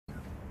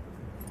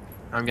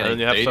I'm And getting then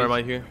you have baited.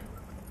 thermite here.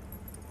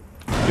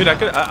 Dude,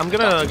 I'm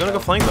gonna go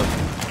flank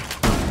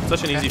them.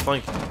 Such an easy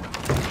flank.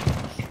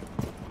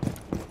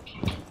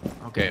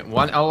 Okay,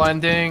 one L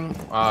landing,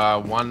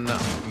 one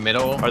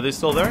middle. Are they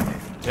still there?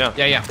 Yeah.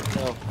 Yeah.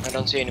 No, I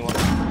don't see anyone.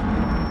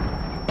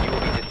 You will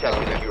be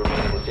detected if you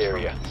remain in this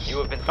area. You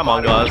have been Come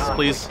on, spotted. guys,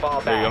 please.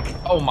 Fall There you back. go.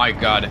 Oh my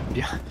god.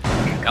 Yeah.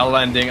 L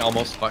landing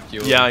almost fucked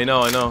you. Yeah, I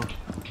know.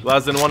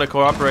 Glaz didn't want to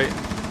cooperate.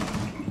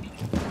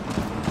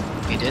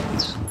 He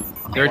didn't.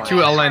 There are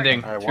two L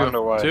landing. I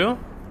wonder why. Two?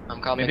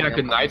 I'm coming. Maybe I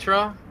could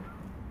nitro?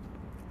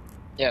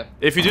 Yeah.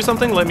 If you do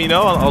something, let me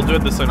know. I'll do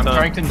it the same I'm time.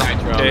 trying to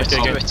nitro. Okay, Do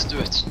okay. it, do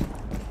it.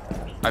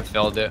 I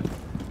failed it.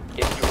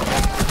 If you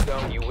remain in this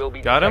zone, you will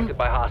be Got him? detected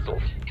by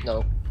hostiles.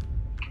 No.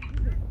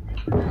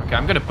 Okay,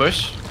 I'm gonna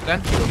push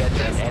then. Get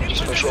to an enemy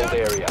controlled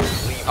area.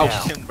 Leave Oh,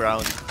 now.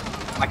 Brown.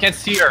 I can't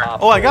see her.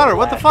 Oh, I got her.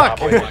 What the fuck?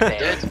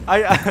 Last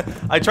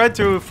I tried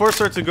to force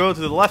her to go to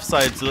the left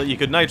side so that you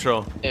could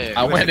nitro. Yeah.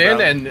 I went in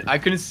and I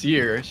couldn't see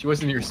her. She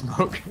wasn't in your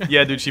smoke.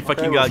 Yeah, dude, she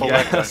fucking we'll got fall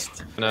back then.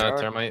 gassed.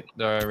 Thermite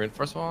the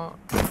reinforced wall.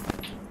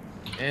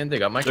 And they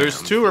got my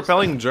There's two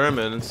repelling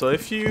German, so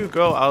if you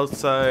go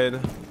outside,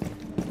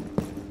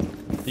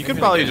 you could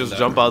probably just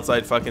jump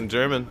outside fucking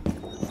German.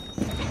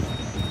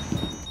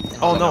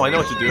 Oh no, I know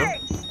what to do.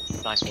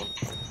 Nice one.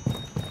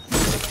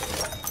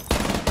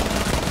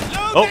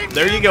 Oh,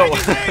 there you go.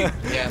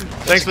 Yeah.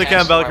 Thanks for the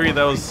cam, Valkyrie.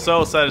 That was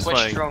so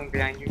satisfying. strong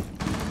behind you.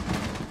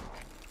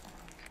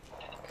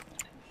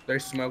 They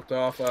smoked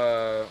off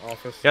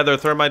office. Yeah, they're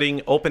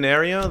thermiting open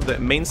area. The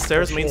main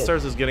stairs. Main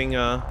stairs is getting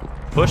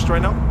pushed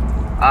right now.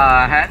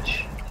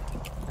 Hatch.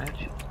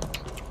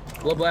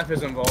 Bloodbath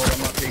is involved. I'm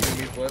not taking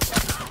these blips.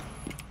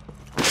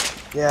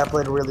 Yeah, I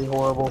played really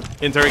horrible.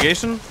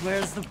 Interrogation.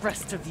 Where's the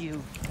rest of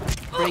you?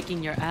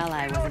 Breaking your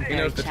ally wasn't He very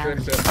knows the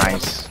tricks. challenging,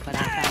 Nice. but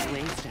I found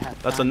ways to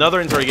have That's fun.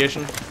 another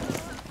interrogation.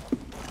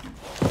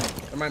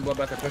 I might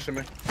Bloodbath are pushing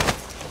me.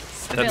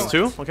 That's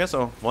two. Okay,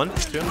 so one,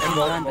 two. You can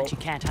run, but you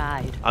can't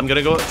hide. I'm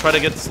gonna go try to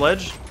get the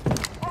sledge.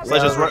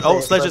 Sledge is right. Oh,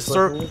 sledge is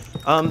sir.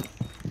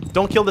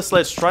 Don't kill the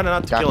sledge. Try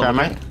not to Got kill him.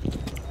 thermite?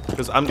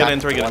 Because I'm gonna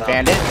interrogate him.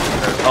 Bandit?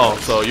 Oh,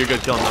 so you're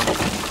good killing him.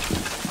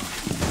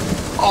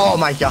 Oh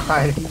my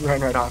god, he ran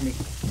right on me.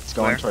 It's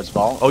going towards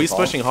ball. Oh, he's ball.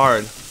 pushing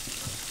hard.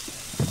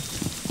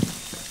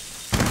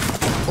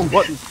 Oh,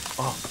 What? shoot.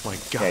 Oh my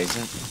Okay, god. he's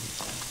in.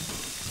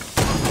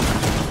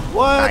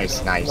 What?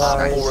 Nice.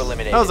 Four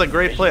eliminated. That was a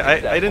great play.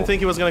 Mission I didn't think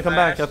he was gonna come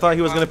back. I thought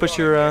he was gonna push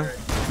your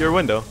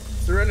window.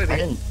 I Serenity,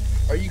 didn't.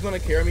 are you gonna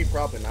carry me?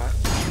 Probably not.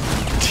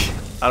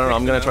 I don't know.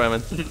 I'm gonna try,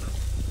 man.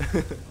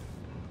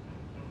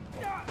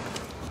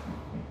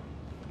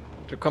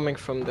 They're coming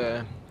from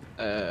the,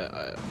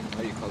 how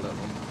do you call that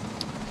one?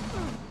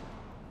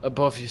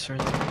 Above you, sir.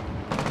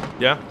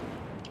 Yeah.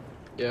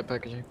 Yeah,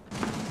 packaging.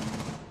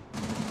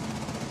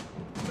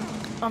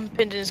 I'm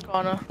pinned in his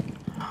corner.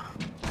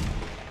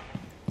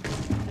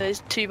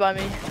 There's two by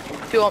me.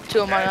 Two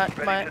on my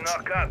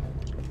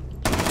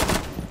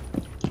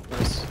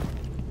Nice.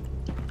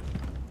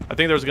 I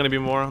think there's gonna be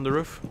more on the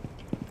roof.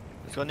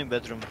 There's one in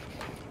bedroom.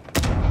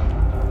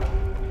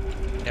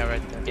 Yeah,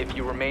 right there. If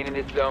you remain in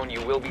this zone,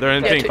 you will be They're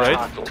in detected pink, by right?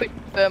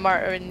 hostiles.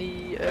 Mark are in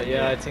the.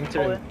 Yeah, I think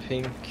they're hallway. in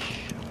pink.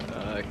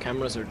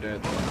 Cameras are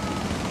dead.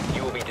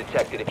 You will be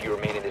detected if you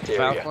remain in this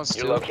area. Falcons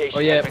Your too. location Oh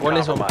yeah, has been one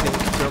is on compromised.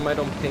 pink. Thermite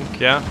on pink.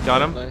 Yeah,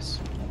 got him. Nice.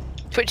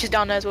 Twitch is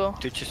down there as well.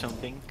 Twitch is on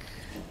pink.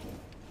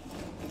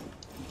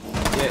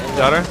 Yeah,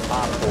 Got her.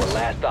 Op 4,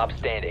 last stop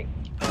standing.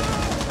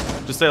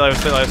 Just stay alive.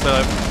 Stay alive. Stay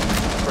alive.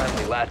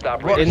 Friendly, last What?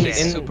 operator In-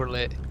 standing. in- Super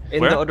lit. in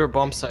Where? the other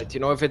bomb site. You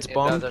know if it's the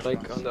bombed, other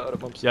like bomb on the other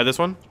bomb site. Yeah, this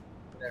one.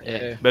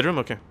 Yeah. Bedroom.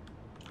 Okay.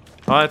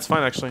 Oh, that's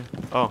fine actually.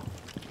 Oh.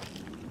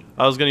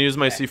 I was gonna use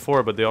my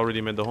C4, but they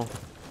already made the hole.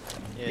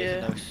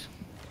 Yeah. Nice.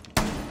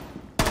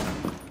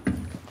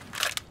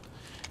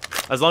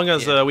 As long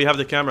as we have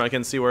the camera, I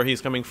can see where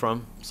he's coming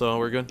from, so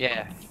we're good.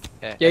 Yeah.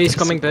 Yeah, he's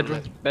coming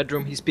bedroom.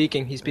 Bedroom. He's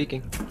peeking. He's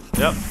peeking.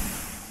 Yep.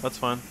 That's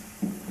fine.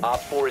 Op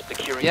 4 is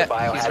securing Yeah, the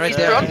biohazard. he's right He's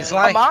there. drunk. He's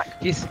lying. On mark.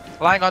 He's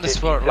lying on this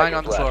 15 floor. Lying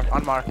on seconds the floor. left.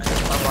 On mark.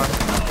 On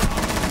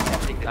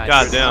mark. Nice.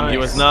 God damn, he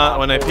was not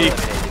when I Op 4 peeked.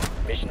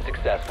 eliminated. Mission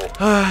successful.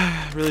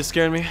 Really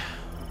scared me.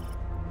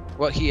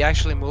 What, he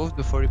actually moved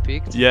before he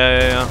peeked?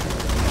 Yeah.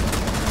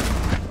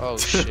 Oh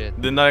shit.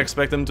 Did not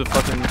expect him to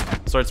fucking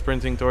start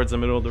sprinting towards the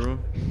middle of the room.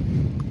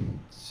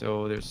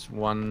 So there's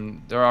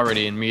one. They're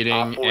already in meeting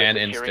Op 4 is and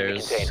in securing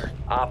the stairs. container.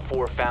 Op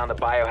 4 found the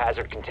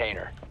biohazard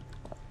container.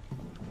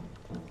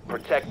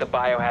 Protect the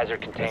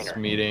biohazard It's container.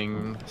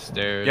 meeting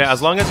stairs. Yeah,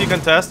 as long as you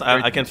contest,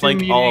 I can Two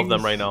flank all of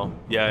them meetings. right now.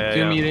 Yeah.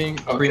 Two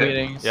meetings, three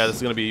meetings. Yeah, this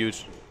is gonna be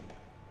huge.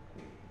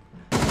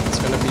 It's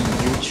gonna be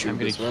YouTube I'm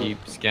gonna as well.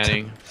 keep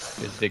scanning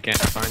if they can't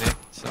find it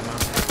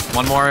somehow.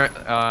 One more.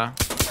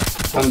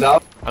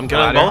 I'm Got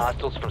killing it. both.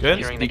 Hostiles from Good.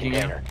 securing the Speaking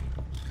in. container.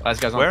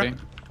 Last guy's Where? on ping.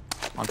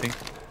 On ping.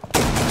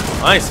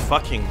 Nice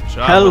fucking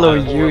job. Hello,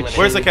 with that. YouTube.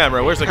 Where's the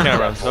camera? Where's the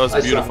camera? That was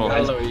beautiful.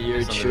 Hello,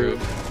 It's on the YouTube.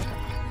 roof.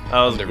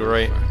 That was On the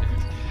great. roof.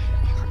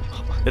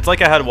 It's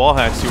like I had wall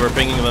hacks. You were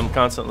pinging them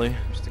constantly.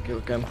 Just a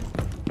kill cam.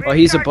 Oh,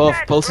 he's above.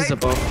 Pulse is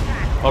above.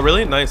 Oh,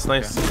 really? Nice,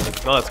 nice.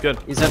 No, that's good.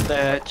 He's at the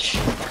edge.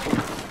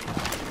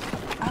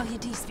 Oh, you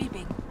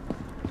de-sweeping.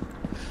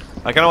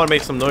 I kind of want to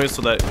make some noise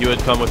so that he would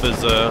come with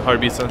his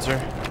heartbeat sensor.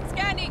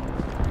 Scanning.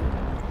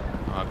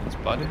 Oh, I've been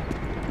spotted.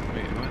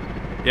 Wait,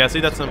 what? Yeah,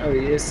 see, that's him. Oh,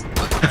 he is.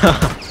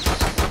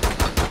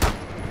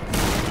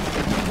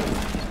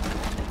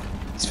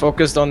 He's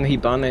focused on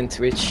Hibana and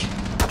Twitch.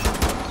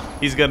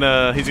 He's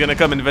gonna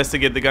come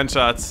investigate the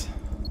gunshots.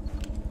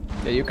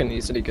 Yeah, you can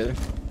easily get him.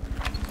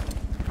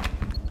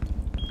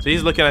 So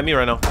he's looking at me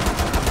right now.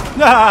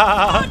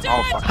 Oh,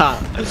 fuck.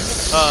 From It's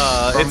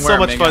so where,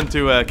 much Mega? fun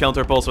to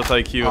counter pulse with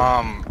IQ.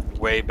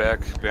 Way back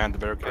behind the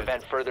barricade.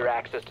 Prevent further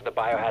access to the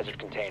biohazard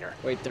container.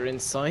 Wait, they're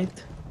inside?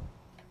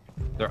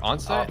 They're on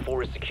site? Op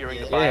 4 is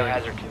securing the Yeah.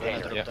 biohazard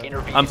container. Yeah.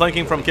 Intervene. I'm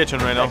flanking from kitchen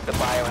right now. Protect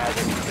the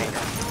biohazard container.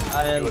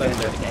 And You I'm have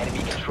there. entered an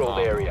enemy controlled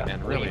Oh, area.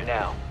 man, really? Leave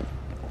now.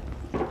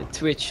 The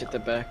Twitch at the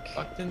back.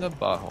 Fucked in the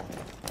butthole.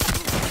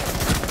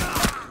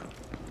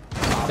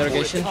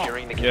 Interrogation?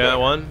 Securing the Yeah, container.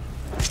 one.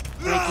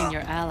 Breaking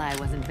your ally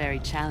wasn't very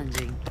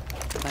challenging,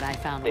 but I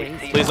found They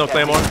ways. see Please no the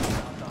claymore. enemy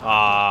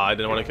Ah, I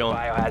didn't want to kill him.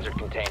 Biohazard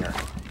container.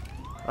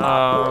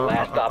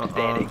 Last stop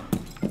standing.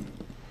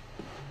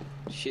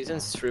 She's in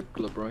strip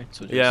club, right?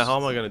 So just Yeah, how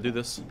am I gonna do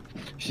this?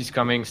 She's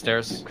coming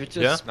stairs. Could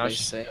Yeah? just Now play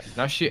she, safe.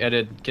 now she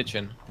added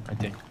kitchen, I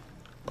think.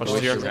 Oh,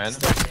 she's here. ran.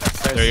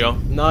 There you go.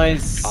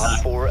 Nice.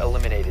 Op 4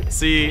 eliminated.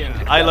 See,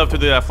 I love to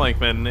do that flank,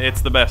 man.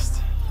 It's the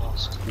best.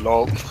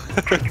 Lol.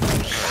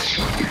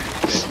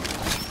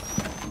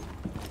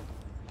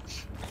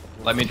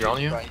 Let me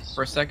drone you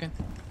for a second.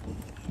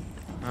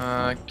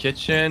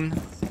 Kitchen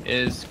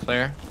is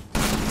clear.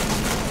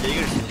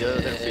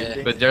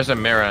 But there's a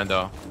mirror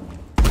though.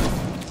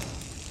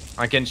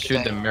 I can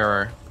shoot the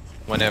mirror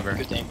whenever.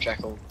 Good aim,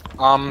 Jackal.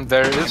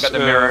 There is got the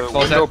mirror.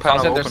 Closet, window panel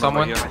closet, there's open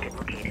over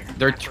someone. here.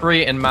 There are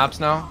 3 in maps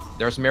now.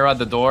 There's mirror at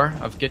the door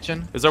of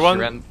kitchen. Is there She one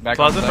ran back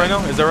closet outside. right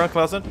now? Is there a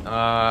closet?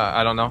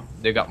 I don't know.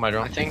 They got my I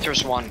drone. think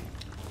there's one.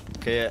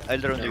 Okay, I'll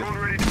drone you.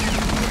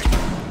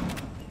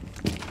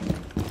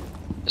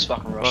 It's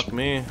fucking rush. Fuck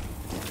me.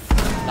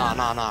 Nah.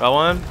 Got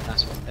one?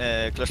 That's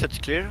one. Closet's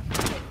clear.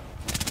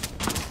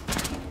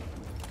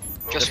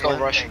 Just go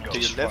rush. To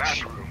your left.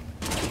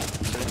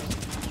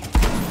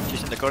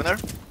 She's in the corner.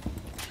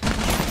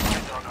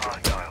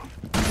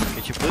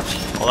 Get you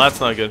push. Well, that's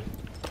not good.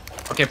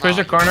 Okay, push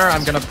the corner.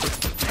 I'm gonna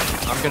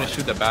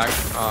shoot the back.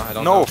 I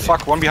don't know. No, if they-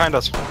 fuck, one behind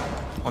us.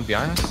 One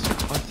behind us?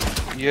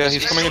 What? Yeah,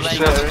 he's coming in the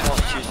laying on stairs. the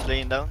floor. She's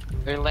laying down.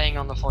 They're laying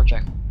on the floor,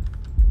 Jack.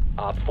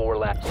 Op 4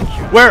 left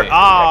secure. Where? Okay.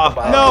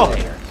 Ah, no!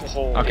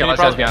 Okay,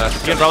 let's just be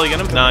honest. You can probably get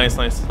him? Nice,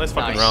 nice. Nice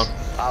fucking Nice. round.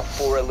 Op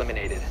 4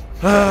 eliminated.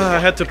 I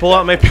had to pull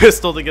out my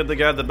pistol to get the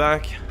guy at the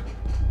back.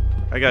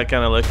 I got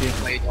kinda lucky.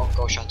 Wait, don't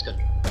go shotgun.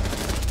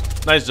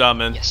 Nice job,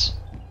 man. Yes.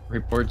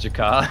 Report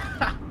Jakar.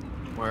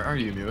 Where are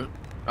you, mute?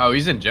 Oh,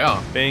 he's in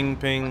jail. Ping,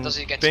 ping, Does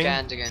he get ping.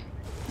 scanned again?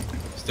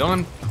 Still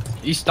in.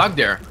 He's stuck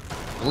there.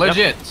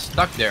 Legit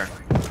stuck there.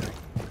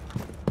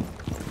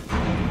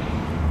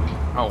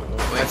 Oh,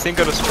 I wait. think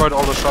I destroyed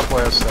all the shot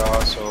wires,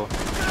 so...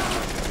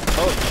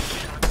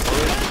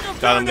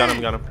 Got him, got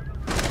him, got him.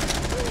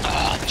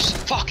 Ah, there's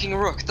fucking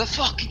Rook. The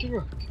fucking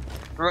Rook.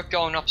 Rook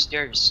going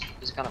upstairs.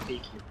 He's gonna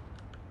peek you.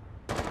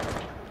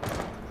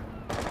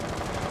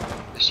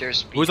 The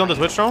stairs. Who's on the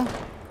Twitch drone?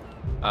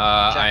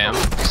 I am.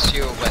 It's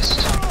you, West.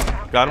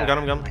 Got him, got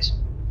him, got him. Nice.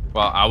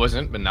 Well, I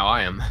wasn't, but now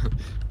I am.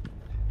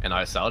 And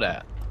I saw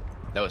that.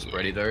 That was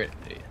pretty dirty.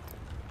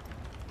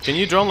 Can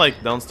you drone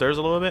like downstairs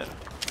a little bit?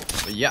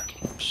 Yeah,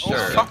 sure.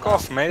 Oh, fuck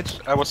off, mate.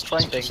 I was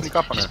trying to sneak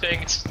up on He's her.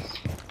 pinged.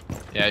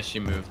 Yeah,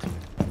 she moved.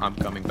 I'm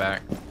coming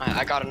back.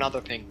 I got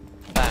another ping.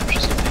 Bam,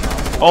 she's ping.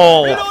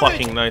 Oh,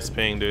 fucking nice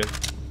ping, dude.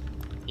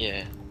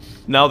 Yeah.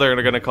 Now they're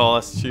gonna call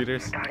us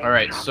cheaters.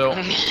 Alright, so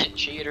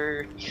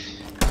Cheater.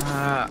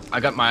 I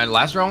got my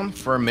last drone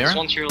for mirror. There's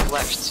one to your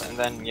left, and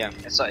then yeah,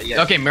 it's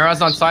yeah. Okay,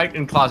 mirror's on site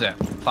in closet.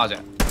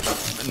 Closet.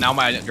 Now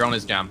my drone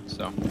is jammed,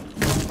 so.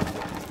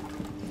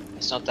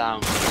 It's not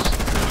down.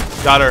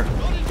 Got her.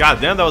 God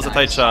damn, that was a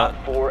tight shot.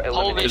 Op 4 Holy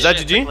eliminated. Is that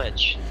shit, GG? the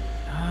glitch.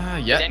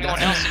 Yeah. Did anyone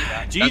else see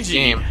that? GG.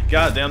 game.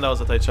 God damn, that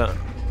was a tight shot.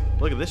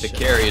 Look at this The shit.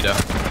 carry though.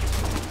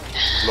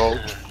 Lol.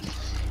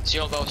 It's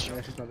your ghost.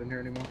 Yeah, she's not in here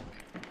anymore.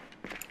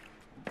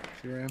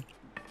 She ran.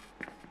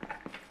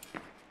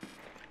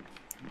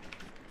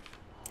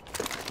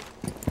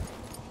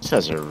 These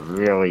guys are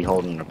really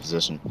holding a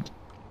position.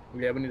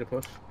 Yeah, we need to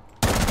push.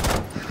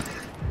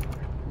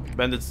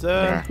 Bandits Yeah.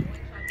 there.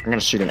 I'm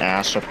gonna shoot an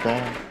ash up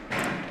there.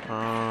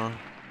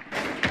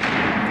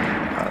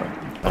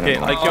 Okay,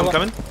 IQ, I'm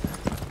coming.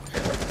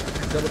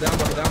 Double down,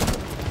 double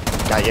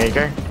down. Got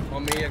Jaeger.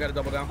 On me, I gotta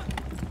double down.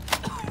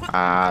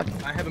 Uh,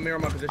 I have a mirror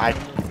on my position. I- I'm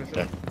in position.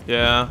 okay.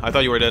 Yeah, I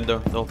thought you were dead though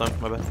the whole time.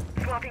 My bad.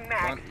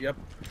 Yep.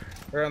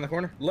 Right on the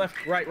corner. Left,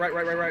 right.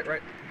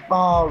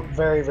 Oh,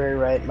 very, very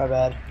right. My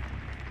bad.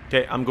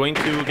 Okay, I'm going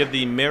to get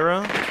the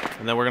mirror,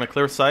 and then we're gonna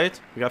clear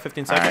sight. We got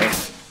 15 seconds. Alright.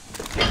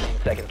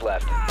 15 seconds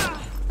left.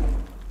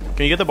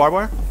 Can you get the barbed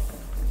wire?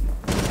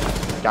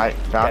 Got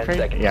Valkyrie?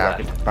 seconds Yeah,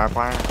 left. get the barbed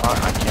wire.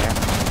 Oh, I can't.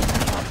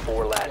 Op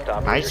 4 last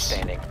operator Nice.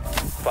 standing.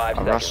 5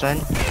 I'll rush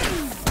seconds. in.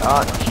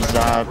 He's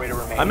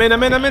I'm in. at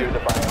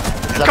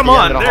Come the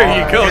on, end of the there hall.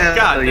 you go. Hell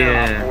God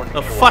yeah. damn.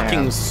 A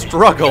fucking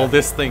struggle,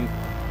 this thing.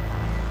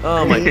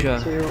 Oh my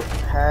god.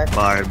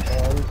 Barbs.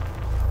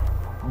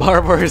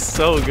 Barber is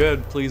so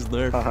good. Please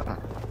nerf.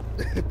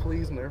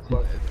 Please nerf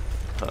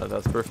button.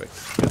 That's perfect.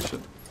 Good shit.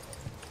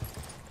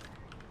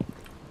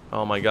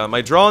 Oh my god,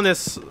 my drone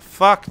is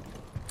fucked.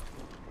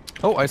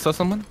 Oh, I saw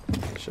someone.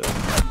 Shit.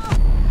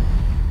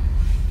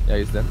 Yeah,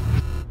 he's dead.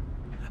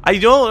 I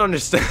don't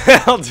understand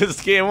how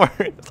this game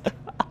works.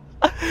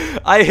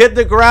 I hit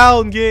the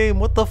ground, game.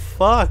 What the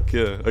fuck?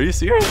 Are you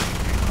serious?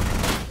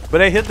 But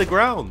I hit the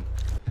ground.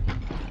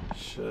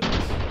 Shit.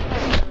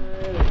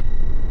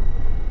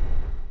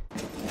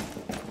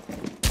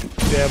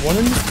 They have one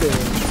in the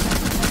stairs.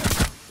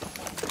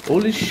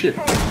 Holy shit.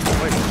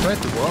 Wait, try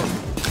to wall.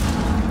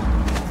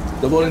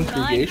 Double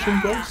interrogation,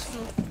 bros?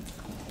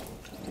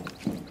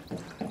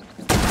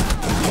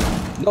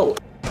 No.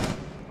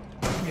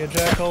 Yeah,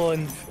 Jackal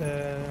and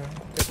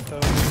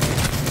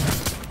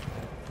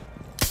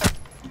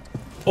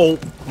Oh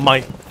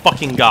my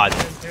fucking god.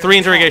 3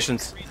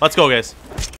 interrogations. Let's go, guys.